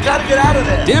man. You gotta get out of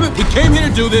there. Damn it, we came here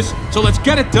to do this, so let's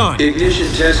get it done. Ignition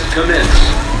test commence.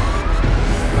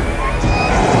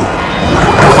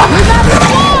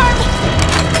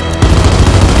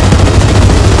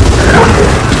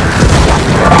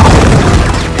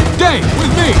 Dave,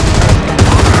 with me!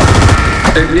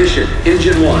 Ignition,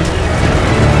 engine 1.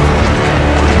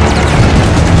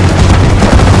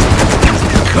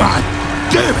 God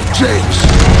damn it, James!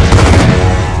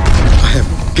 I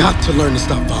have got to learn to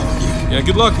stop following you. Yeah,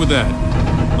 good luck with that.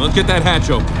 Let's get that hatch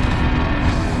open.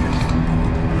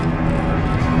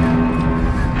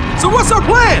 So what's our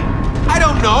plan? I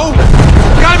don't know.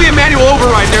 Gotta be a manual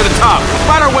override near the top.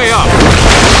 Find our way up.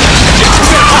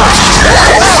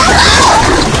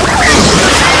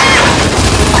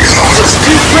 It's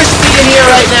too crispy in here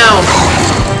right now.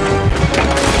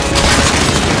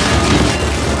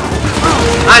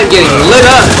 I'm getting lit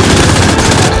up.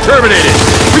 Terminated.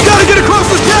 We gotta get across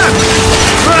this gap.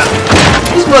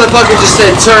 These motherfuckers just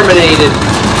said terminated.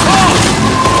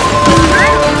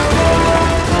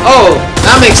 Oh,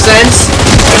 that makes sense.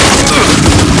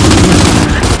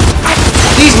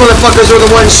 These motherfuckers are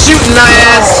the ones shooting my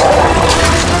ass.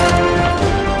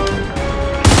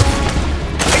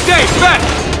 Hey, Dave, back.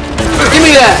 Give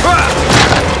me that.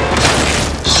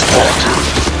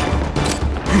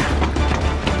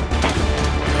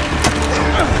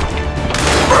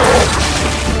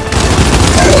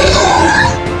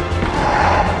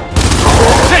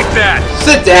 Take that.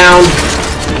 Sit down.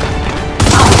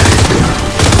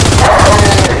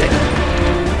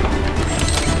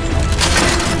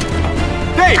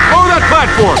 Dave, lower that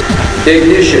platform.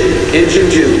 Ignition, engine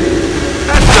 2.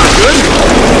 That's not good.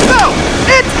 No!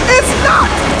 It's not!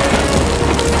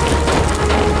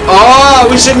 Oh,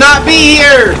 we should not be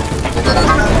here.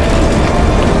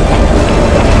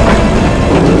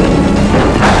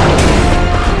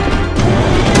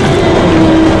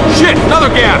 Shit, another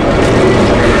gap.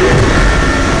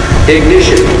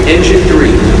 Ignition, engine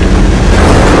 3.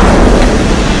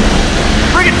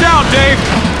 Bring it down, Dave.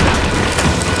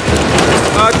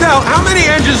 Del, how many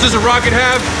engines does a rocket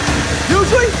have?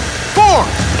 Usually 4.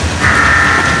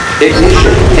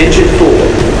 Ignition, engine 4.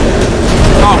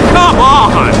 Oh, come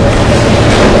on!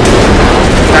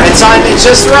 Gotta time it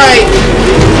just right.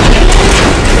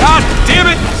 God damn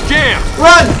it! It's jammed!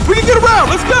 Run! We can get around!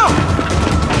 Let's go!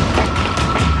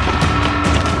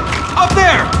 Up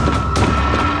there!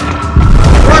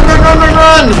 Run, run, run, run,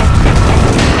 run!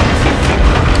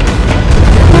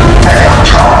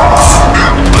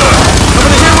 I'm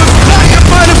gonna hit with... You're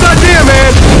fine, it's not there,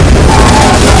 man!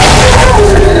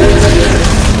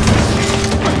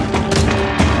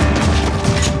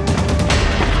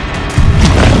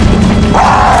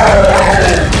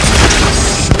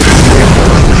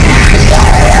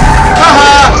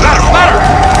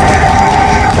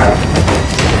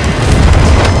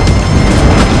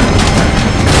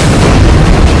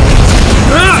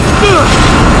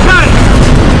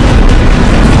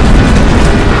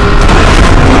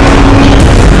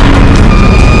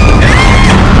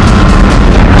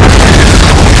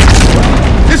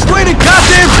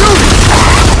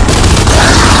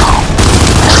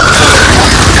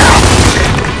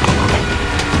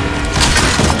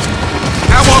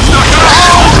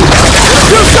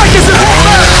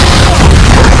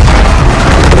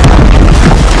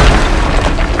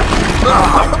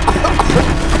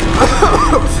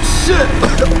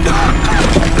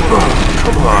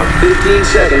 15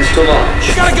 seconds to launch.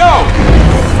 You gotta go!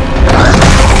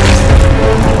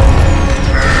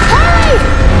 Hurry!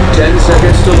 10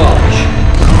 seconds to launch.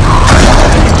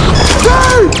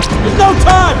 There's no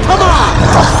time! Come on!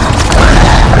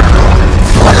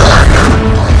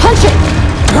 Punch it!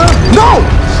 No!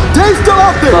 Dave's still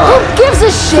out there! Who gives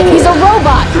a shit? He's a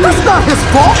robot! That's not his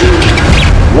fault!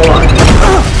 1.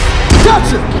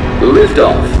 Gotcha! Lift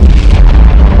off.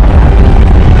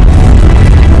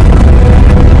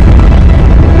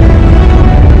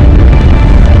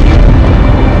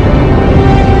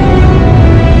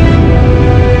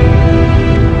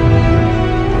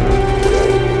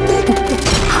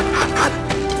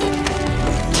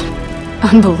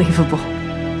 Unbelievable.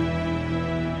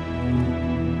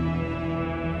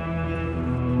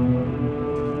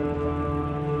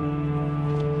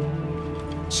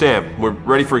 Sam, we're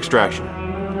ready for extraction.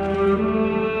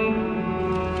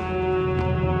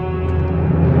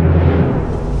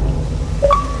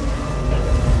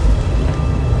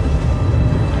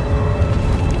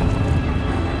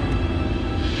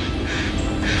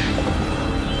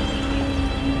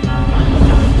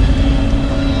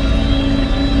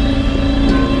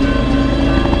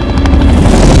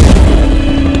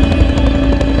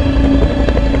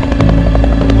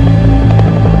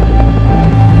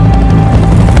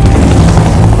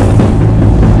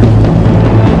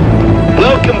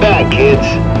 Kids.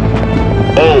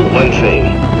 Oh, one thing.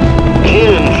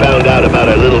 Kim found out about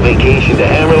our little vacation to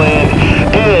Hammerland,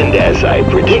 and as I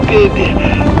predicted,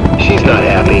 she's not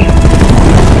happy.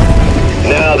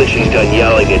 Now that she's done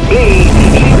yelling at me,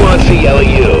 she wants to yell at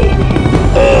you.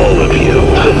 All of you.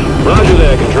 Roger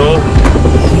that, Control.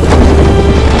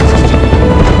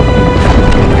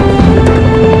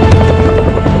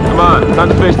 Come on, time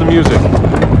to face the music.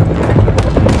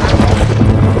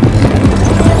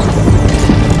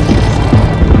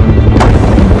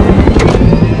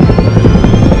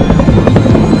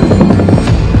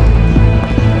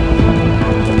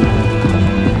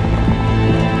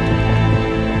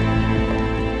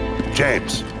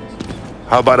 James,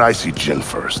 how about I see Jin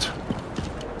first?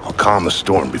 I'll calm the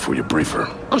storm before you brief her.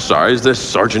 I'm sorry, is this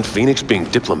Sergeant Phoenix being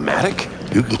diplomatic?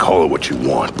 You can call it what you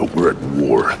want, but we're at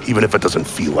war, even if it doesn't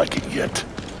feel like it yet.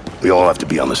 We all have to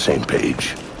be on the same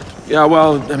page. Yeah,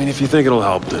 well, I mean, if you think it'll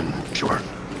help, then sure.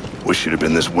 Wish you'd have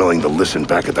been this willing to listen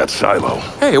back at that silo.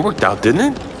 Hey, it worked out,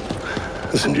 didn't it?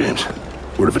 Listen, James,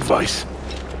 word of advice.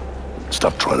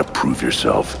 Stop trying to prove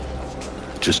yourself.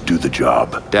 Just do the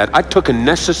job. Dad, I took a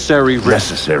necessary risk.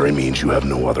 Necessary means you have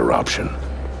no other option.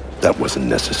 That wasn't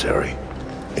necessary,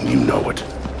 and you know it.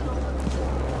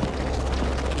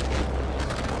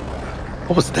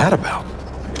 What was that about?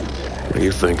 What do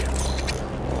you think?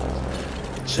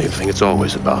 Same thing it's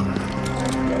always about.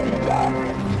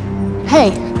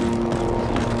 Hey.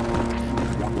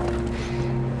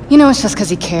 You know it's just because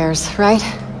he cares, right?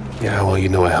 Yeah, well, you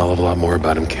know a hell of a lot more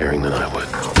about him caring than I would.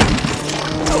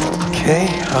 Okay,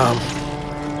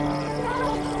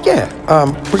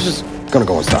 we're just gonna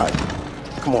go inside.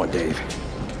 Come on, Dave.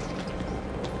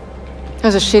 That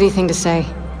was a shitty thing to say.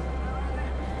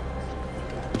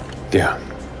 Yeah.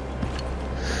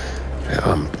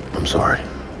 I'm sorry.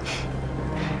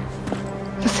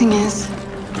 The thing is,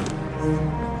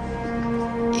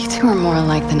 you two are more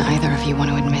alike than either of you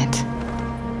want to admit.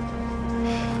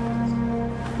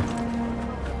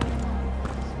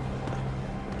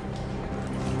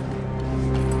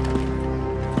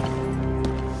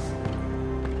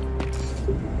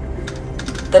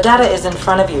 The data is in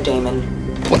front of you, Damon.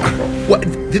 What?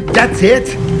 That's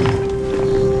it?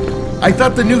 I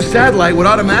thought the new satellite would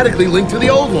automatically link to the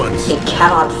old ones. It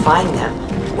cannot find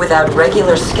them. Without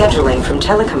regular scheduling from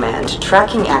Telecommand,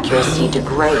 tracking accuracy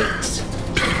degrades.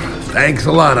 Thanks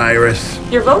a lot, Iris.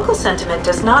 Your vocal sentiment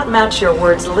does not match your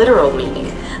words' literal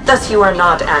meaning. Thus, you are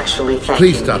not actually thanking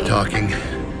Please stop talking.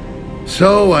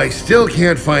 So, I still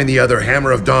can't find the other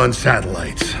Hammer of Dawn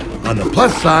satellites. On the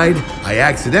plus side, I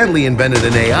accidentally invented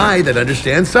an AI that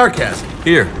understands sarcasm.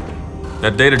 Here,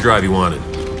 that data drive you wanted.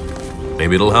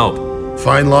 Maybe it'll help.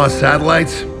 Find lost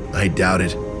satellites? I doubt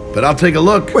it. But I'll take a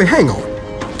look. Wait, hang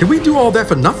on. Did we do all that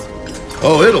for nothing?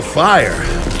 Oh, it'll fire.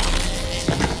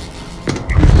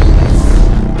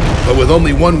 But with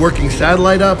only one working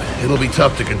satellite up, it'll be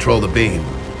tough to control the beam.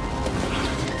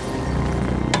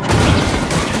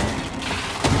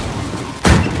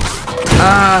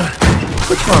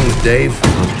 What's wrong with Dave?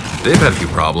 Dave had a few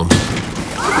problems.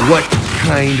 What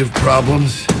kind of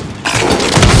problems?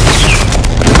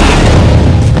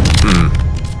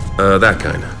 That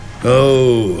kind.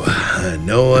 Oh, I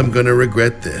know I'm gonna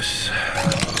regret this.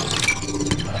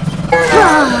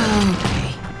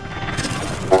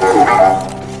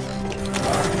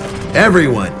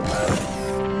 Everyone,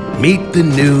 meet the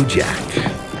new Jack.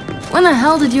 When the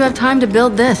hell did you have time to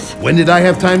build this? When did I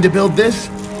have time to build this?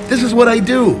 This is what I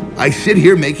do. I sit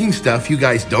here making stuff you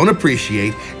guys don't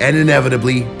appreciate and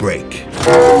inevitably break.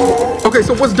 Okay,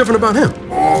 so what's different about him?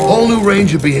 Whole new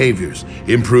range of behaviors.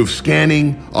 Improved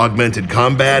scanning, augmented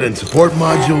combat, and support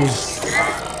modules.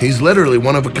 He's literally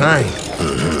one of a kind.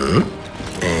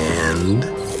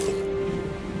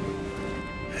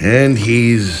 And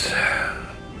he's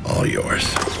all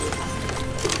yours.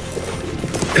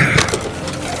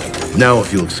 Now,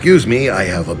 if you'll excuse me, I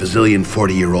have a bazillion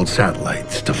 40-year-old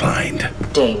satellites to find.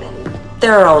 Damon,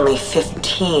 there are only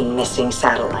 15 missing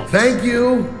satellites. Thank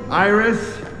you,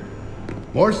 Iris.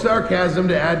 More sarcasm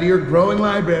to add to your growing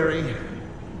library.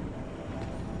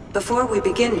 Before we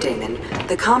begin, Damon,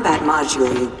 the combat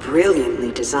module you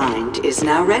brilliantly designed is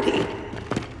now ready.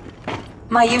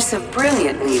 My use of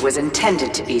brilliantly was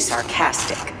intended to be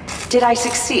sarcastic. Did I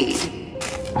succeed?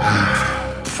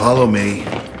 Follow me.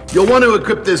 You'll want to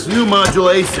equip this new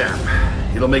module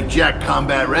ASAP. It'll make Jack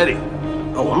combat ready.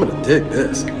 Oh, I'm gonna dig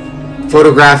this.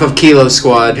 Photograph of Kilo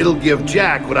Squad. It'll give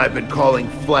Jack what I've been calling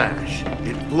flash.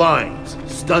 It blinds,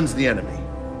 stuns the enemy.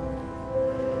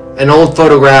 An old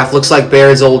photograph, looks like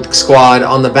Baird's old squad.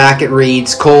 On the back it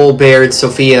reads, Cole, Baird,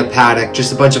 Sophia, Paddock.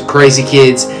 Just a bunch of crazy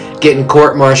kids getting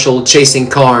court-martialed, chasing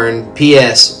Karn.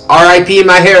 P.S. R.I.P.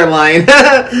 my hairline.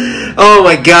 Oh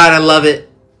my god, I love it.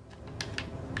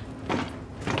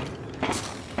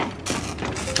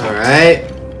 Alright.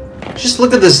 Just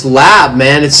look at this lab,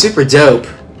 man. It's super dope.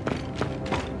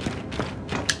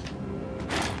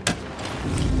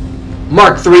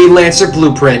 Mark III Lancer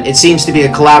Blueprint. It seems to be a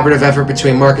collaborative effort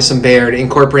between Marcus and Baird,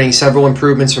 incorporating several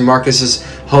improvements from Marcus's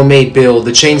homemade build.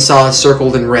 The chainsaw is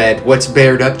circled in red. What's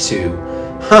Baird up to?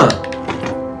 Huh.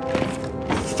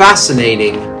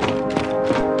 Fascinating.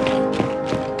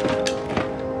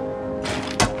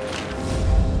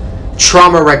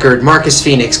 Trauma record, Marcus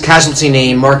Phoenix. Casualty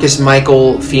name, Marcus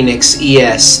Michael Phoenix,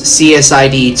 ES.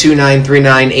 CSID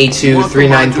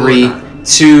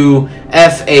 2939A2393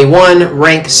 FA1,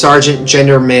 rank sergeant,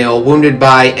 gender male, wounded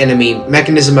by enemy,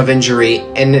 mechanism of injury,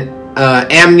 and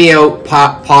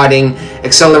amniopotting,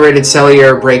 accelerated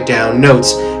cellular breakdown.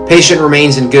 Notes, patient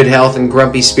remains in good health and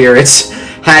grumpy spirits.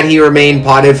 Had he remained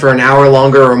potted for an hour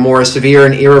longer or more, severe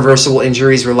and irreversible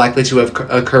injuries were likely to have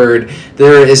occurred.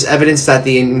 There is evidence that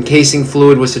the encasing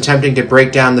fluid was attempting to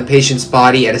break down the patient's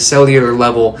body at a cellular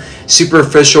level.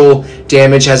 Superficial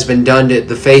damage has been done to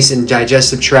the face and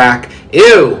digestive tract.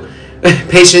 Ew!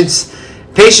 Patient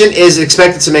is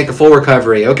expected to make a full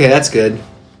recovery. Okay, that's good.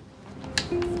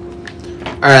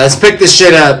 Alright, let's pick this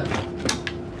shit up.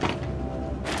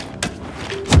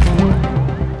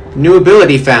 New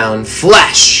ability found.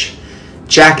 Flash.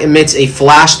 Jack emits a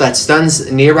flash that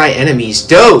stuns nearby enemies.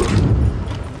 Dope!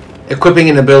 Equipping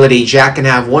an ability. Jack can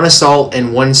have one assault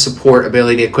and one support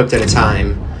ability equipped at a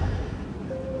time.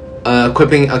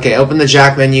 Equipping... Okay, open the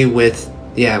Jack menu with...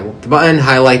 Yeah, the button.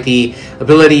 Highlight the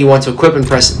ability you want to equip and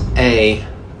press A.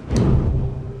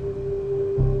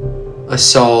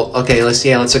 Assault. Okay, let's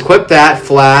equip that.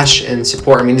 Flash and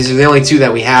support. I mean, these are the only two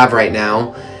that we have right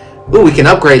now. Ooh, we can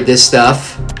upgrade this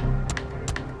stuff.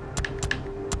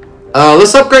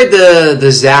 Let's upgrade the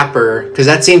Zapper, because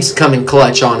that seems to come in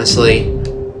clutch, honestly.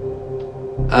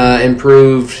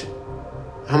 Improved.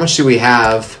 How much do we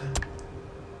have?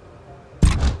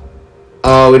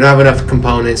 Oh, we don't have enough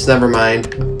components. Never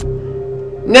mind.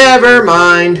 Never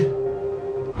mind.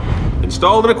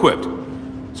 Installed and equipped.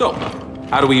 So,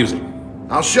 how do we use it?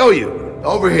 I'll show you.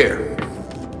 Over here.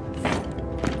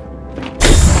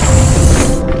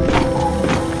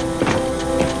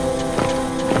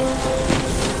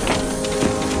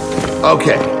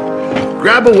 Okay.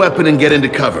 Grab a weapon and get into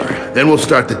cover. Then we'll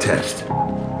start the test.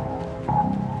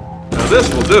 Now this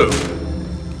will do.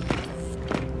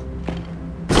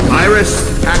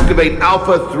 Iris, activate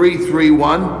Alpha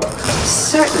 331.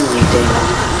 Certainly, Damon.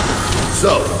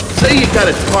 So, say you got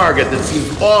a target that seems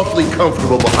awfully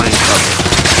comfortable behind cover.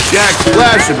 Jack's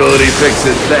flash ability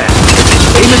fixes that.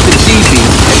 Aim at the DB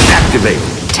and activate.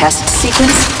 Test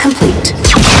sequence complete.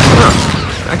 Huh.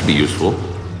 That could be useful.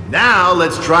 Now,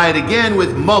 let's try it again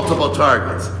with multiple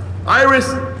targets. Iris,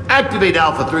 activate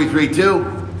Alpha 332.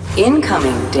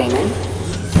 Incoming, Damon.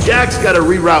 Jack's got to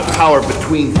reroute power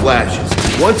between flashes.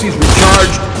 Once he's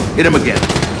recharged, hit him again.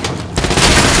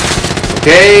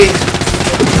 Okay.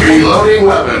 Reloading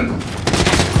weapon.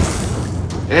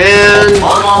 And...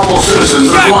 Unlawful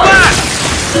citizens required.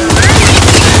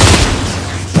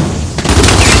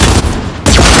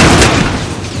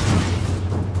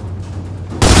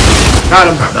 Got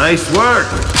him. Nice work.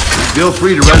 Feel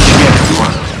free to run it again if you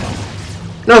want.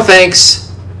 No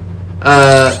thanks.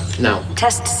 No.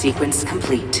 Test sequence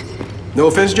complete. No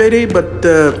offense, JD, but,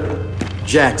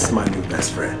 Jack's my new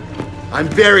best friend. I'm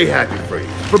very happy for you.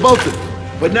 For both of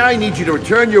you. But now I need you to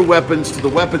return your weapons to the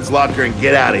weapons locker and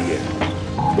get out of here.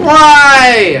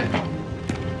 Why?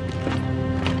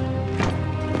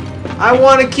 I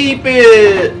want to keep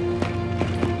it.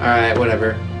 Alright,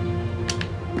 whatever.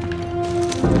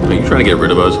 Are you trying to get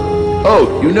rid of us?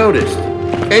 Oh, you noticed.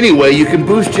 Anyway, you can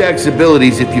boost Jack's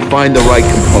abilities if you find the right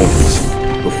components.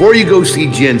 Before you go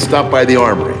see Jin, stop by the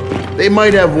armory. They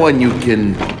might have one you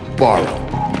can borrow.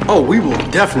 Oh, we will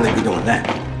definitely be doing that.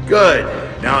 Good.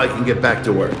 Now I can get back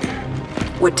to work.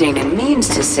 What Damon means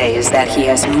to say is that he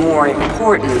has more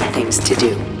important things to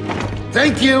do.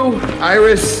 Thank you,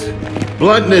 Iris.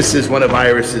 Bluntness is one of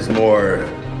Iris's more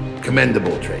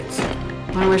commendable traits.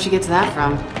 Wonder where she gets that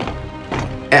from.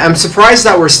 I'm surprised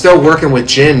that we're still working with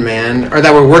Jin, man. Or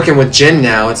that we're working with Jin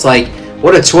now. It's like,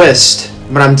 what a twist.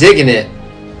 But I'm digging it.